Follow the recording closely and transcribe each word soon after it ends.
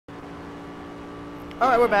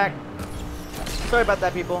Alright, we're back. Sorry about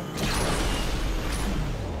that, people.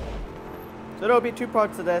 So there'll be two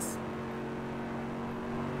parts to this.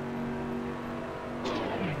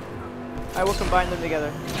 I will combine them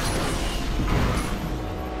together.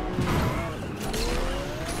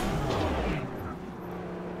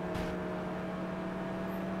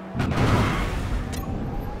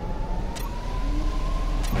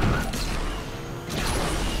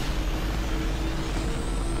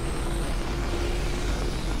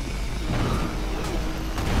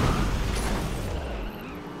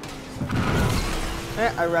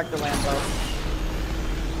 I wrecked the Lambo.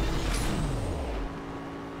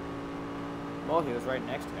 Well, he was right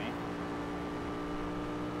next to me.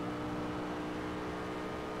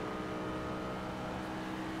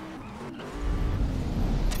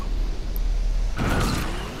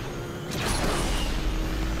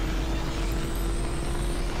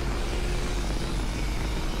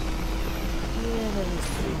 Yeah, that is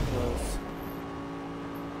pretty close.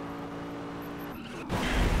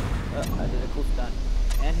 I did a cool stunt.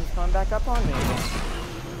 And he's coming back up on me again.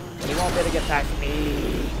 But he won't be able to get past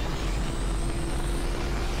me.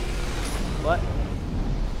 What?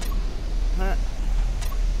 Huh?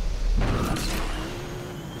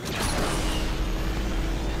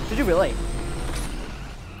 Did you really?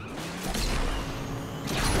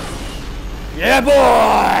 Yeah,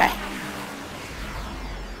 boy!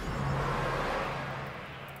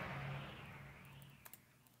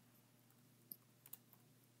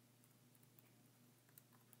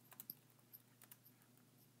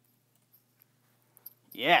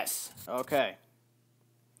 Yes. Okay.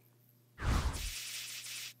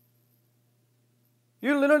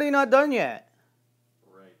 You're literally not done yet.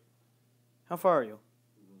 Right. How far are you?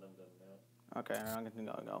 I'm done now. Okay, I'm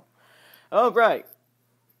gonna go. Oh, great.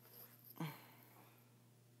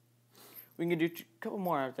 We can do a couple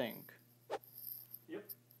more, I think. Yep.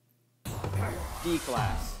 D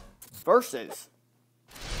class versus.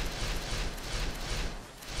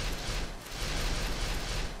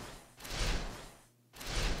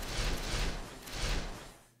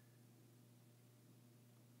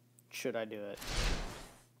 Should I do it?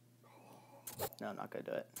 No, I'm not gonna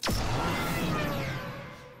do it.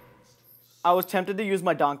 I was tempted to use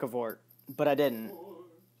my Donkavort, but I didn't.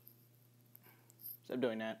 So I'm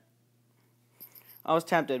doing that. I was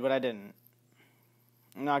tempted, but I didn't.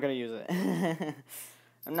 I'm not gonna use it.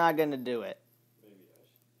 I'm not gonna do it. Maybe I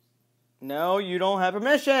should. No, you don't have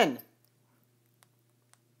permission.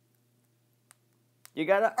 You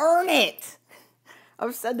gotta earn it.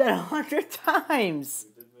 I've said that 100 times.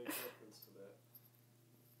 We did make reference to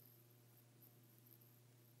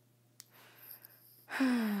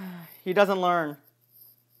that. He doesn't learn.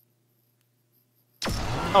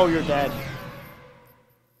 Oh, you're dead.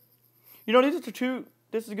 You know, these are two.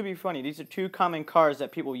 This is gonna be funny. These are two common cars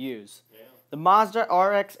that people use. Yeah. The Mazda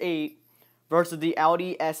RX-8 versus the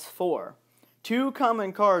Audi S4. Two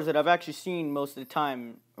common cars that I've actually seen most of the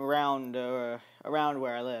time around where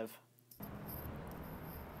I live.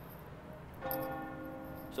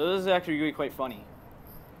 So this is actually really quite funny.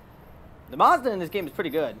 The Mazda in this game is pretty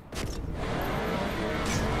good.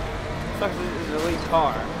 Especially this is an elite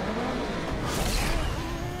car.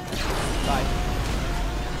 Bye.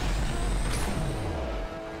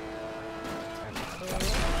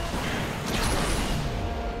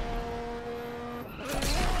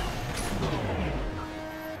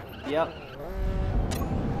 Yep.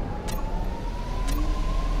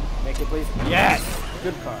 Make it, please. Yes!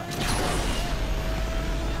 Good car.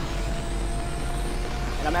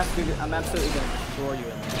 And I'm absolutely gonna destroy you in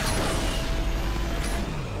there.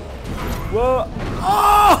 Whoa!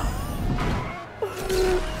 Oh!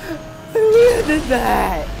 I landed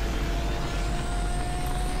that!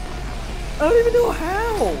 I don't even know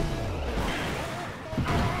how! I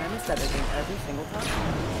miss that thing every single time.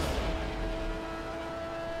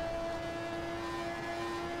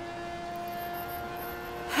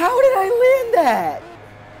 How did I land that?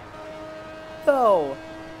 Though.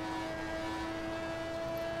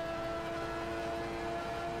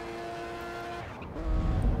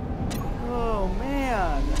 Oh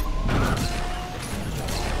man.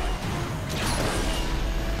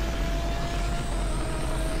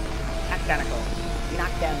 Knock down a goal.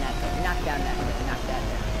 Knock down that goal. Knock down that goal. Knock down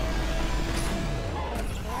that.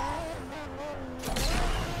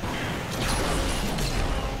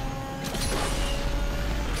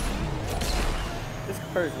 This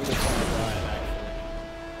car is really fun to drive,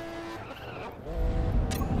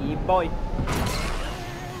 actually. Yeah, boy.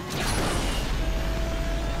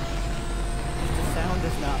 The sound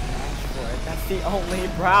does not match for it. That's the only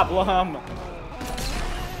problem.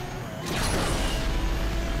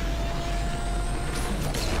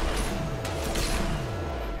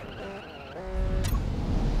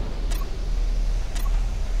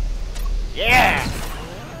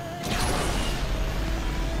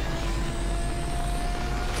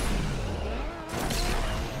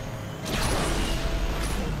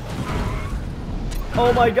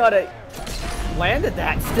 Oh my god, I landed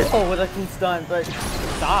that still with a cool stunt, but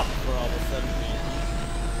stopped for all of a sudden.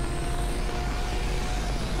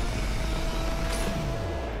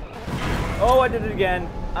 Oh, I did it again.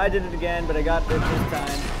 I did it again, but I got it this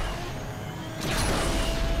time.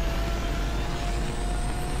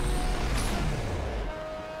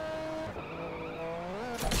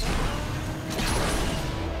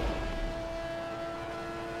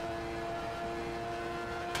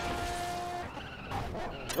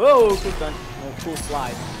 Whoa, cool stunt. Oh, cool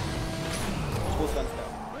slide. Cool stunt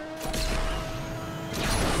though.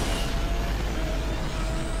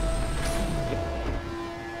 Yep.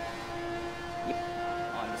 Yep.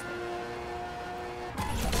 Oh, I missed it.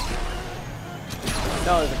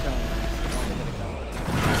 No, there's a cone.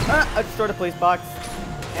 Ah, I destroyed a police box.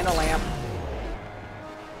 And a lamp.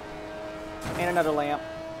 And another lamp.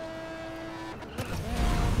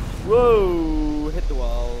 Whoa, hit the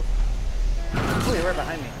wall. Oh, you're right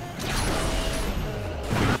behind me.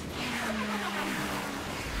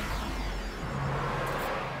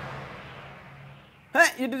 Huh,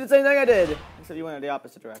 you did the same thing I did. Except you went in the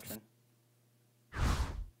opposite direction. 5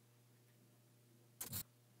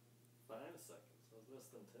 seconds. So it's less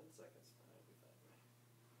than 10 seconds behind me that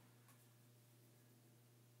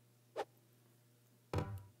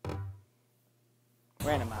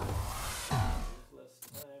way. Randomize. Less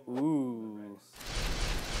time. Ooh.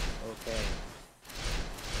 Okay.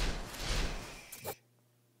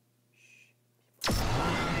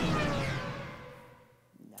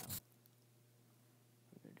 No.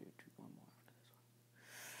 We're gonna do one more after this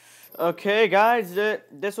one. Okay, guys,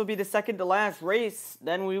 this will be the second to last race.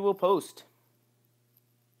 Then we will post.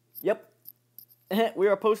 Yep. We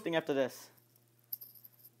are posting after this.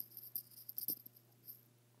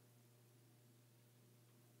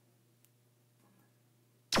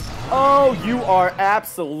 Oh, you are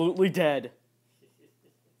absolutely dead. Let's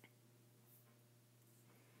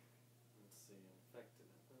see, infected.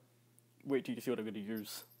 Wait till you see what I'm going to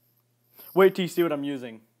use. Wait till you see what I'm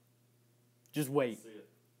using. Just wait. See it.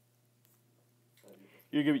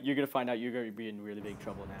 You're gonna find out you're gonna be in really big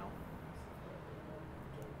trouble now.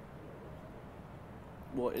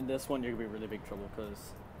 Well, in this one you're gonna be in really big trouble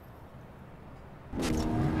because this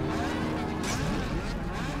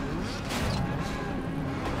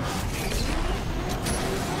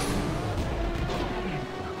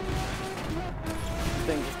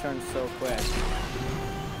thing just turns so quick.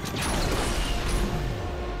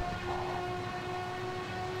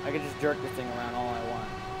 I can just jerk this thing around all I want.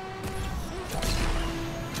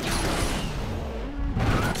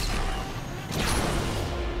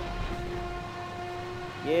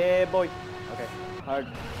 Yeah, boy. Okay, hard.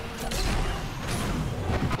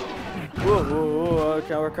 Whoa, whoa, whoa.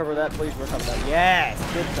 Can I recover that? Please recover that. Yes,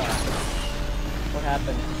 good shot. What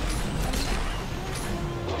happened?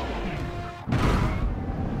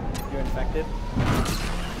 You're infected?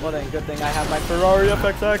 Well then, good thing I have my Ferrari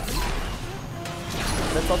FXX.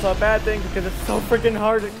 That's also a bad thing because it's so freaking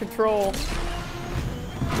hard to control.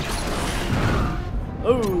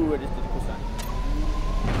 Ooh, I just did a cool stunt.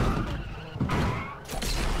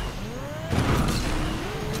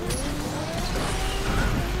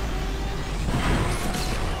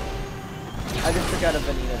 I just took out a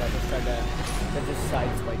Vanita that just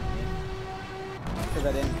sideswiped me. Because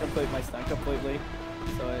I didn't complete my stunt completely,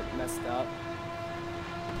 so it messed up.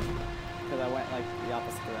 Because I went like the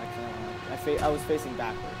opposite direction. I was facing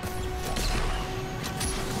backwards.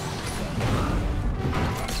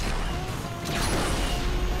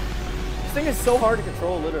 This thing is so hard to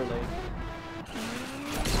control, literally.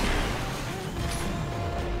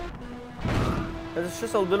 It's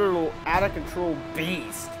just a literal out of control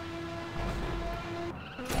beast.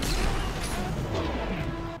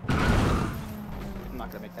 I'm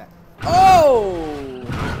not gonna make that. Oh!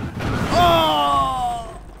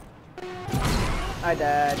 Oh! I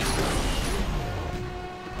died.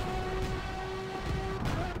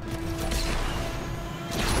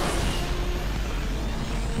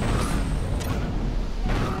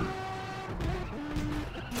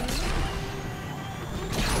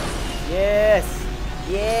 Yes!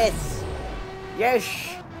 Yes! Yes!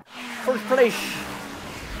 First place!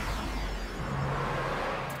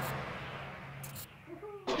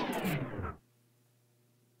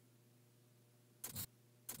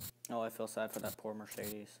 Oh, I feel sad for that poor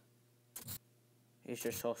Mercedes. He's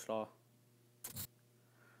just so slow.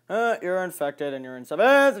 You're infected and you're in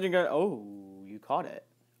 7th and you got. Oh, you caught it.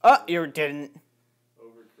 You didn't.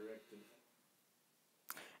 Overcorrected.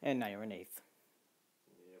 And now you're in 8th.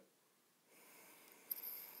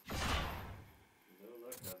 Yep. No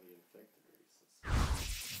luck on the infected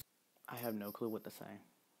races. I have no clue what to say.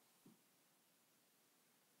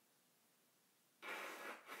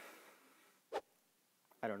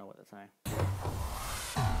 I don't know what that's saying.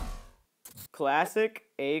 Classic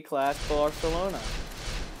A-Class Barcelona.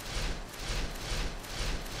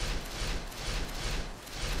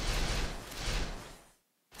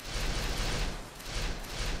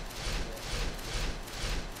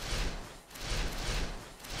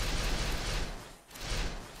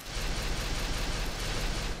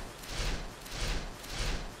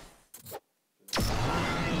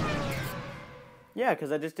 Yeah,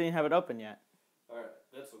 because I just didn't have it open yet. Alright,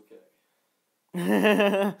 that's okay.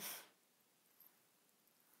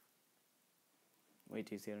 Wait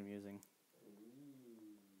till you see what I'm using.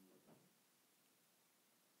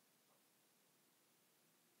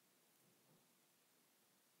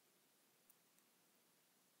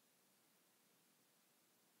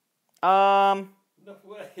 No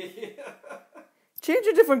way. Change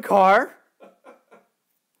a different car. I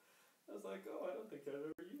was like, oh, I don't think I've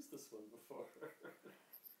ever used this one before.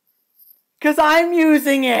 Because I'm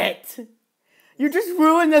using it. You just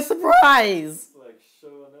ruined the surprise. It's like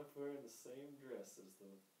showing up wearing the same dress as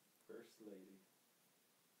the first lady.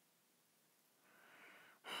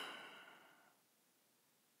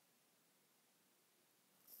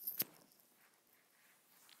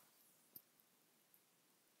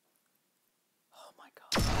 Oh my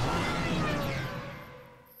god.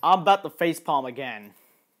 I'm about to facepalm again.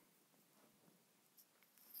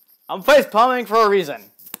 I'm facepalming for a reason.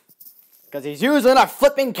 Because he's using a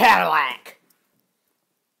flipping Cadillac.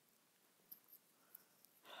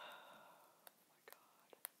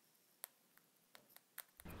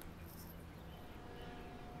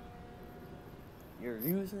 You're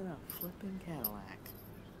using a flipping Cadillac.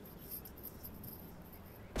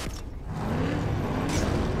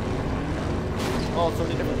 Oh, so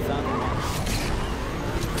many different sound effects.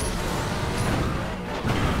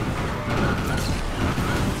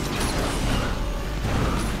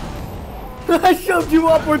 I shoved you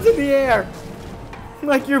upwards in the air!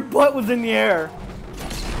 Like your butt was in the air.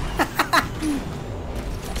 The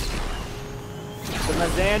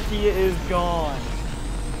Mazzanti is gone.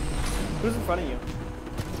 Who's in front of you?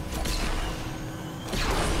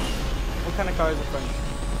 What kind of car is in front of you?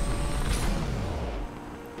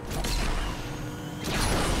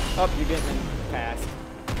 Oh, you're getting passed.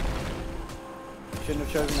 Shouldn't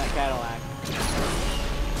have chosen that Cadillac.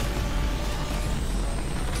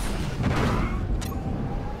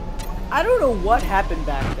 I don't know what happened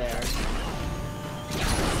back there.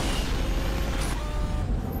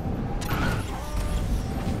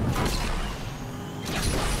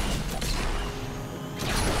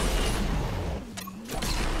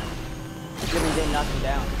 Jimmy didn't knock him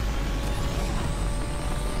down.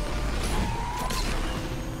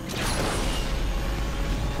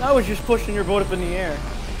 I was just pushing your boat up in the air.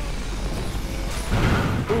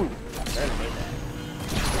 Ooh, barely made that.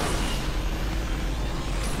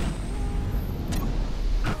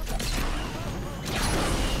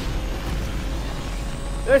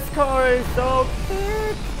 This car is so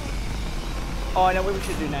quick. Oh, I know what we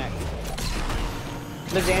should do next.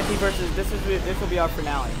 Mazzanti versus this will be our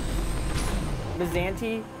finale.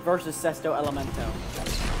 Mazzanti versus Sesto Elemento.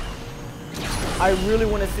 I really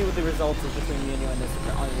want to see what the results is between me and you on this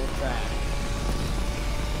track.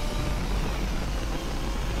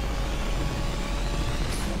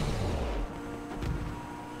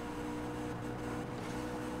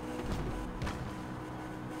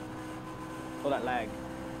 Oh, that lag.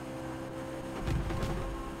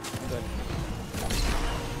 Good.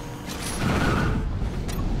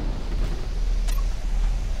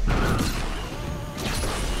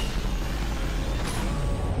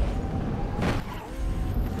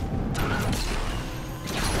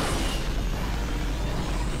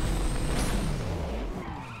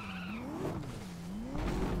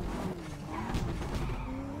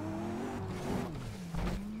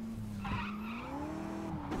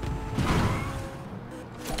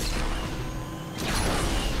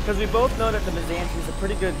 Because we both know that the Mazzanti is a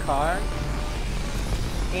pretty good car,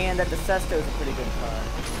 and that the Sesto is a pretty good car.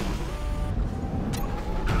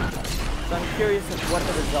 So I'm curious of what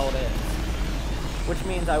the result is. Which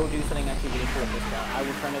means I will do something actually really cool with this car. I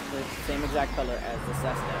will turn it the same exact color as the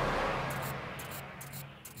Sesto.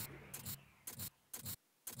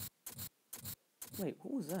 Wait,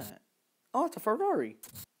 what was that? Oh, it's a Ferrari.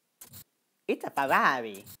 It's a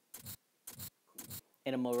Ferrari.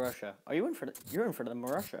 In a Marussia. Are you in for the, you're in for the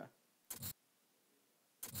Marussia.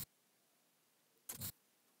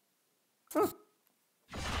 Huh.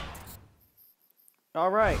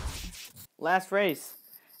 Alright. Last race.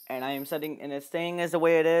 And I am setting, and it's staying as the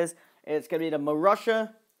way it is. It's going to be the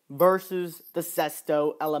Marussia versus the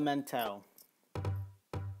Sesto Elemento.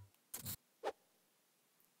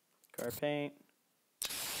 Car paint.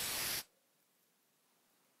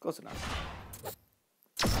 Close enough.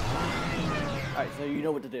 Alright, so you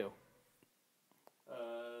know what to do.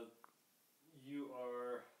 You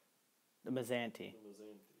are The Mazzanti. the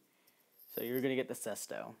Mazzanti. So you're gonna get the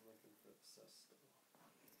Sesto. I'm looking for the Sesto.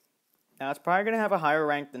 Now it's probably gonna have a higher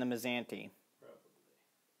rank than the Mazzanti. Probably.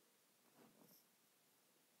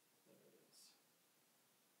 There it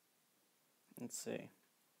is. Let's see. Did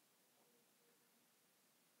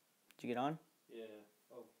you get on? Yeah.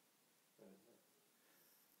 Oh. I didn't know.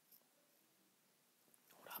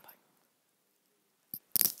 Hold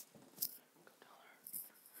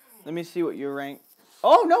on. Let me see what your rank.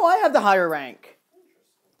 Oh no, I have the higher rank.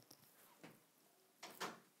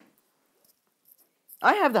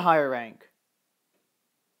 I have the higher rank.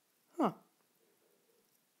 Huh.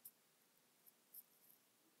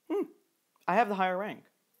 I have the higher rank.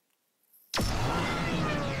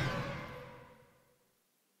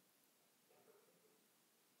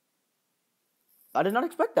 I did not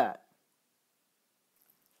expect that.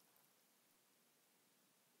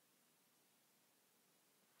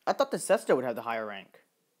 I thought the Sesto would have the higher rank.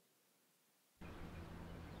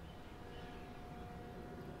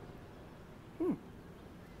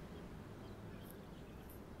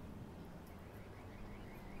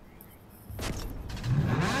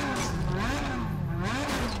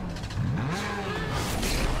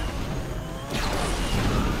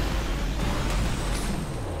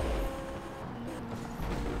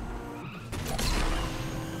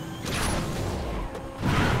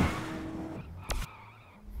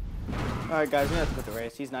 Alright guys, we have to quit the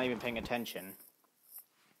race. He's not even paying attention.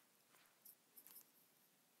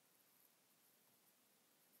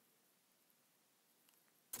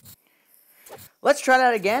 Let's try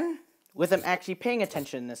that again with him actually paying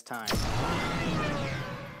attention this time.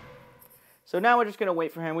 So now we're just going to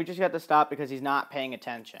wait for him. We just have to stop because he's not paying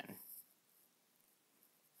attention.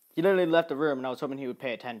 He literally left the room and I was hoping he would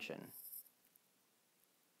pay attention.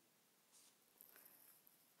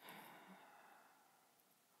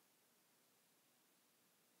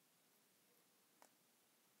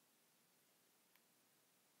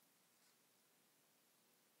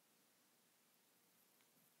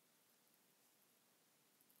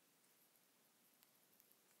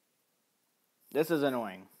 This is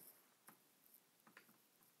annoying.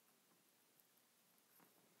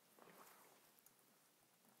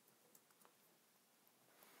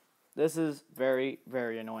 This is very,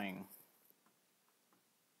 very annoying.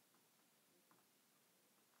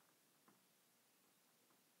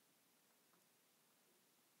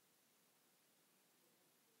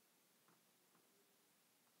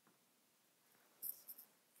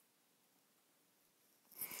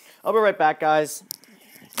 I'll be right back, guys.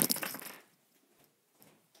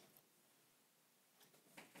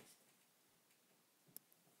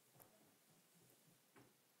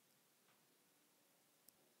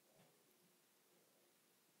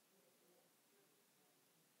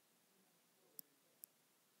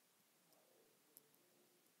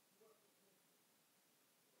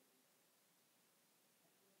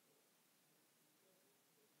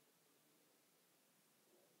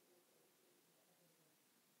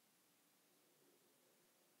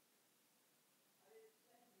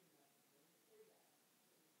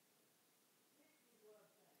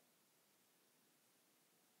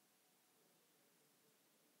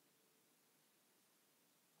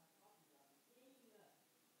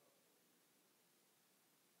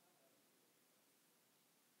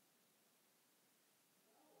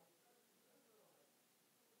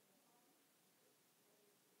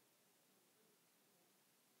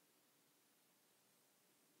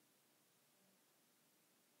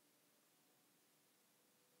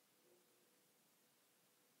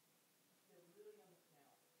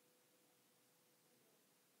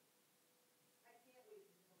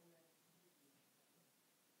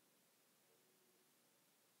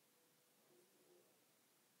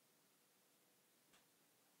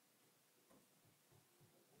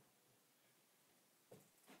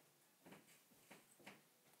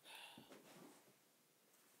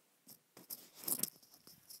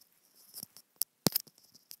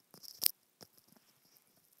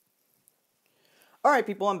 Alright,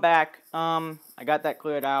 people, I'm back. I got that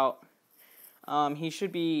cleared out. He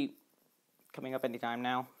should be coming up anytime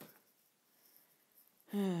now.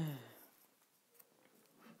 It's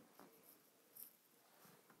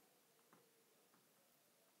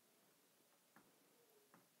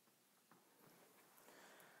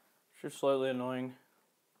just slightly annoying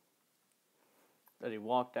that he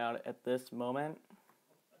walked out at this moment.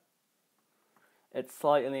 It's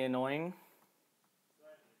slightly annoying.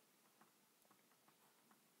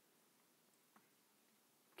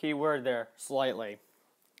 Key word there, slightly.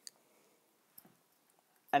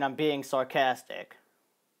 And I'm being sarcastic.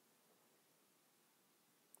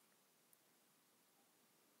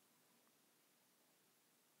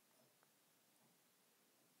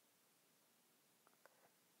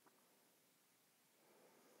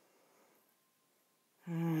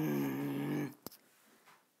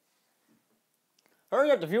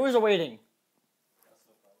 Hurry up, the viewers are waiting.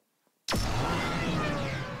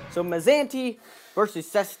 So Mazzanti versus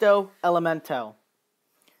Sesto Elemento.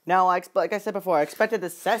 Now, like I said before, I expected the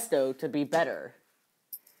Sesto to be better.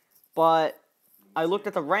 But I looked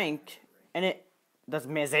at the rank, and the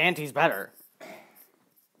Mazzanti's better.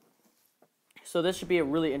 So this should be a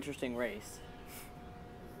really interesting race.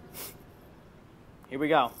 Here we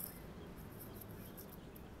go.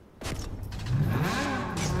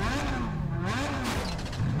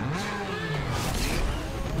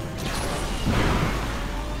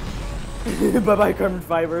 Bye-bye, carbon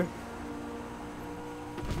fiber.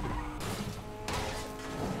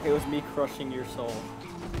 It was me crushing your soul.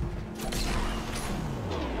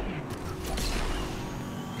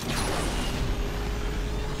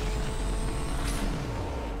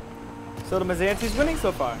 So the Mazzanti's winning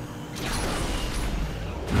so far.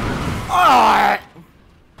 Ah!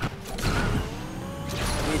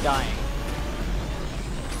 Me dying.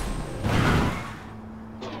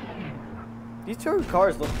 These two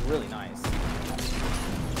cars look really nice.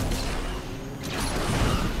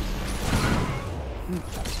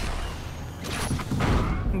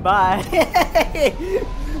 Bye.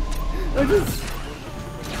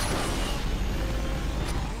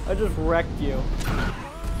 I just wrecked you.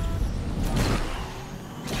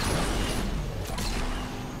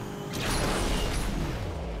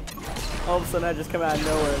 All of a sudden I just come out of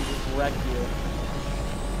nowhere and just wreck you.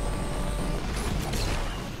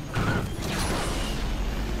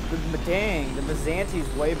 Dang, the Mazzanti's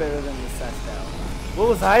way better than the Sesto. What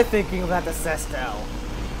was I thinking about the Sesto?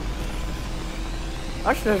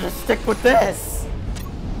 I should have just stick with this.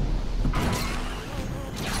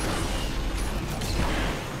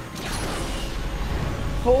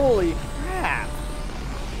 Holy crap.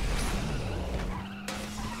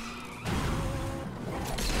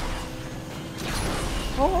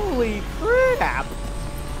 Holy crap.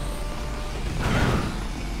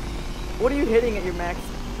 What are you hitting at your max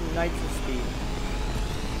nitro speed?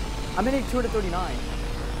 I'm hitting 239.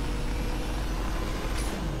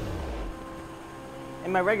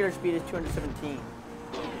 And my regular speed is 217.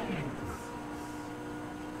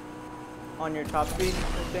 On your top speed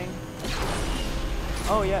thing?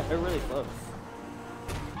 Oh yeah, they're really close.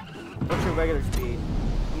 What's your regular speed?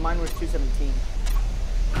 Mine was 217.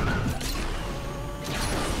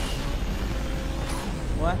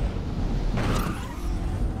 What?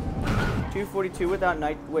 242 without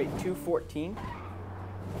night. Wait, 214?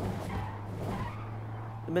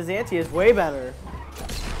 The Mazzanti is way better.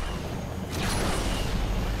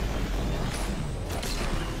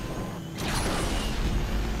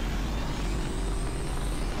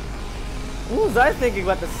 What was I thinking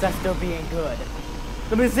about the Sesto being good?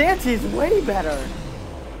 The Mazzanti is way better.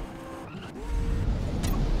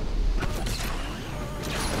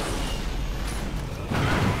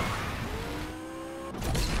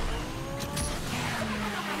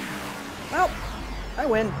 Well, I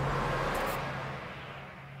win.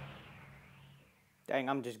 Dang,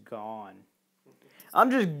 I'm just gone.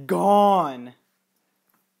 I'm just gone.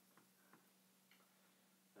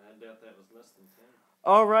 I doubt that was less than 10.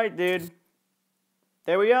 All right, dude.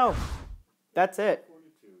 There we go. That's it.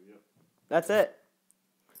 42, yep. That's it.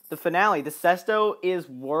 The finale. The Sesto is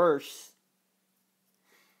worse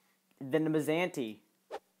than the Mazzanti.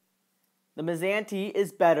 The Mazzanti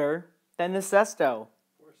is better than the Sesto.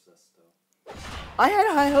 Poor Sesto. I had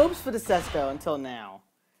high hopes for the Sesto until now.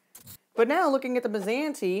 But now, looking at the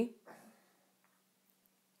Mazzanti,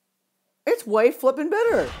 it's way flipping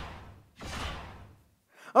better.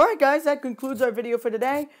 Alright guys, that concludes our video for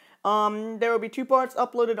today. There will be 2 parts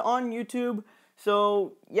uploaded on YouTube.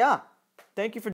 So, yeah. Thank you for